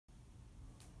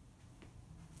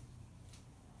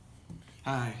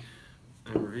Hi,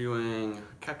 I'm reviewing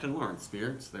Captain Lawrence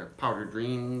beer. It's their Powder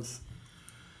Dreams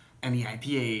and the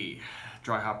IPA,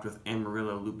 dry hopped with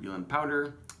Amarillo lupulin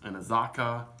powder and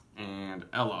Azacca and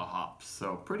Ella hops.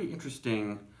 So pretty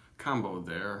interesting combo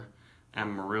there.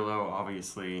 Amarillo,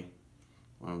 obviously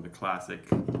one of the classic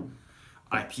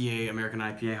IPA, American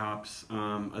IPA hops.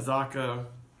 Azacca,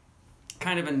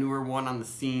 kind of a newer one on the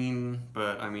scene,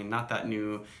 but I mean, not that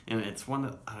new. And it's one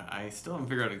that I still haven't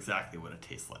figured out exactly what it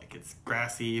tastes like. It's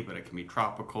grassy, but it can be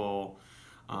tropical.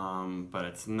 But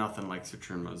it's nothing like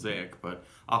Citroen Mosaic, but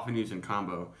often used in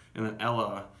combo. And then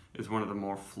Ella is one of the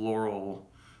more floral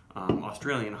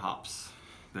Australian hops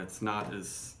that's not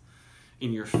as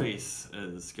in your face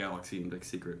as Galaxy and Big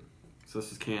Secret. So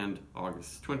this is canned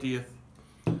August 20th.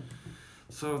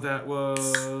 So that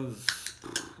was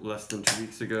less than 2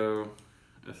 weeks ago.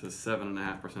 This is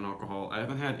 7.5% alcohol. I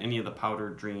haven't had any of the Powder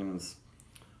Dreams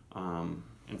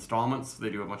installments.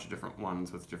 They do a bunch of different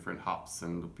ones with different hops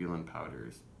and lupulin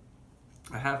powders.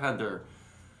 I have had their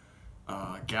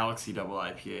Galaxy Double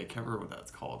IPA. I can't remember what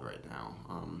that's called right now.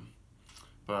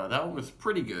 But that one was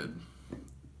pretty good.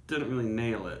 Didn't really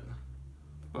nail it,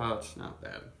 but not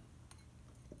bad.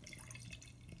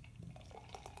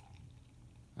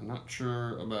 I'm not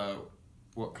sure about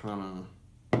what kind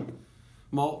of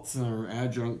malts or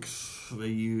adjuncts they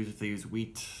use, if they use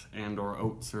wheat and or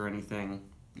oats or anything.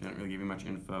 They don't really give you much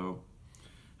info.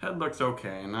 Head looks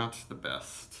okay, not the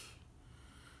best.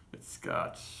 It's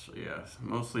got, yeah,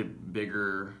 mostly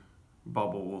bigger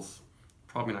bubbles.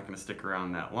 Probably not going to stick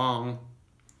around that long,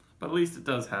 but at least it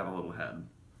does have a little head.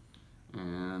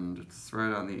 And it's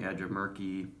right on the edge of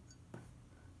murky.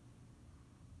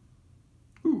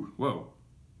 Ooh, whoa.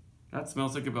 That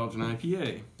smells like a Belgian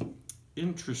IPA.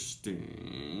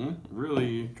 Interesting.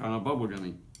 Really kind of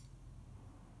bubblegummy.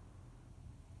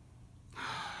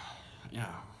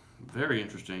 Yeah, very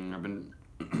interesting. I've been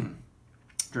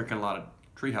drinking a lot of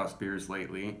Treehouse beers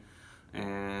lately,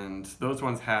 and those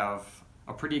ones have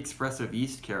a pretty expressive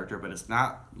yeast character, but it's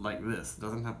not like this. It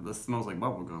doesn't have, this smells like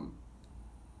bubblegum.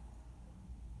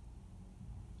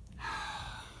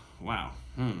 Wow.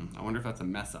 I wonder if that's a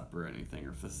mess up or anything,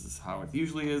 or if this is how it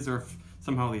usually is, or if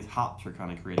somehow these hops are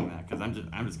kind of creating that. Because I'm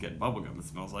just getting bubblegum. It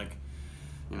smells like,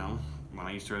 you know, when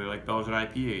I used to really like Belgian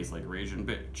IPAs, like Ragin'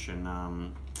 Bitch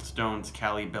and Stone's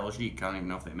Cali Belgique. I don't even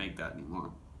know if they make that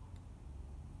anymore.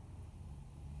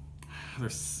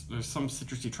 There's some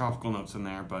citrusy tropical notes in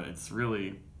there, but it's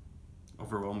really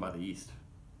overwhelmed by the yeast.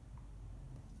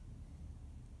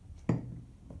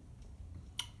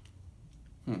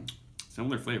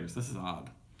 Similar flavors. This is odd.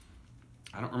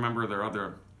 I don't remember their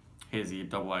other hazy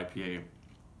double IPA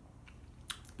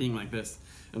being like this.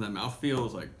 And the mouthfeel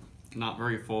is like not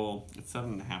very full. It's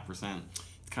 7.5%.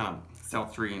 It's kind of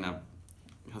seltzery and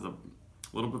has a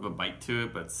little bit of a bite to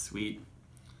it, but it's sweet.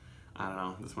 I don't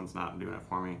know. This one's not doing it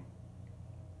for me.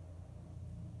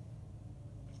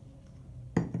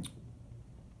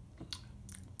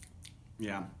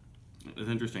 Yeah, it's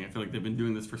interesting. I feel like they've been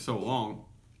doing this for so long.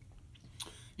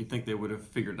 You'd think they would have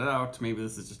figured it out. Maybe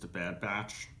this is just a bad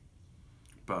batch,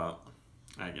 but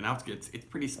now it's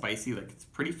pretty spicy. Like, it's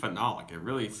pretty phenolic. It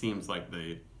really seems like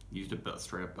they used a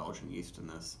straight up Belgian yeast in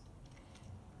this.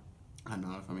 I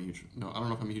don't know if I'm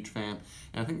a huge fan.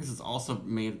 And I think this is also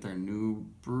made at their new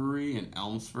brewery in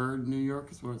Elmsford, New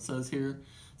York, is what it says here.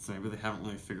 So maybe they haven't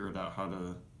really figured out how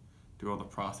to do all the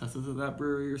processes of that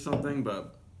brewery or something.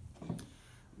 But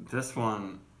this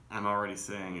one, I'm already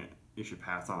saying it. You should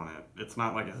pass on it. It's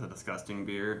not like it's a disgusting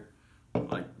beer.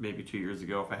 Like maybe 2 years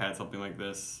ago, if I had something like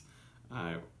this,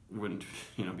 I wouldn't,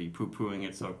 be poo-pooing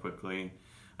it so quickly.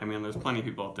 I mean, there's plenty of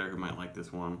people out there who might like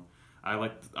this one. I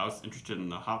was interested in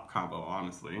the hop combo,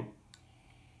 honestly.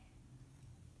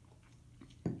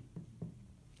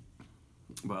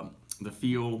 But the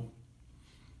feel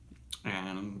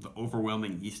and the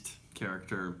overwhelming yeast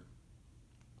character,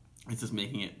 it's just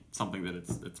making it something that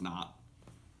it's not.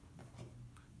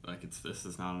 Like, this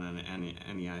is not any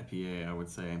IPA, I would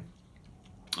say,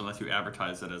 unless you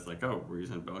advertise it as like, oh, we're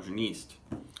using Belgian yeast.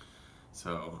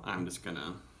 So I'm just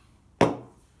gonna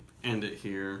end it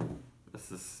here.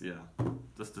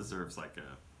 This deserves like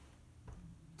a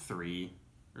 3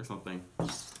 or something.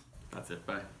 That's it.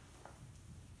 Bye.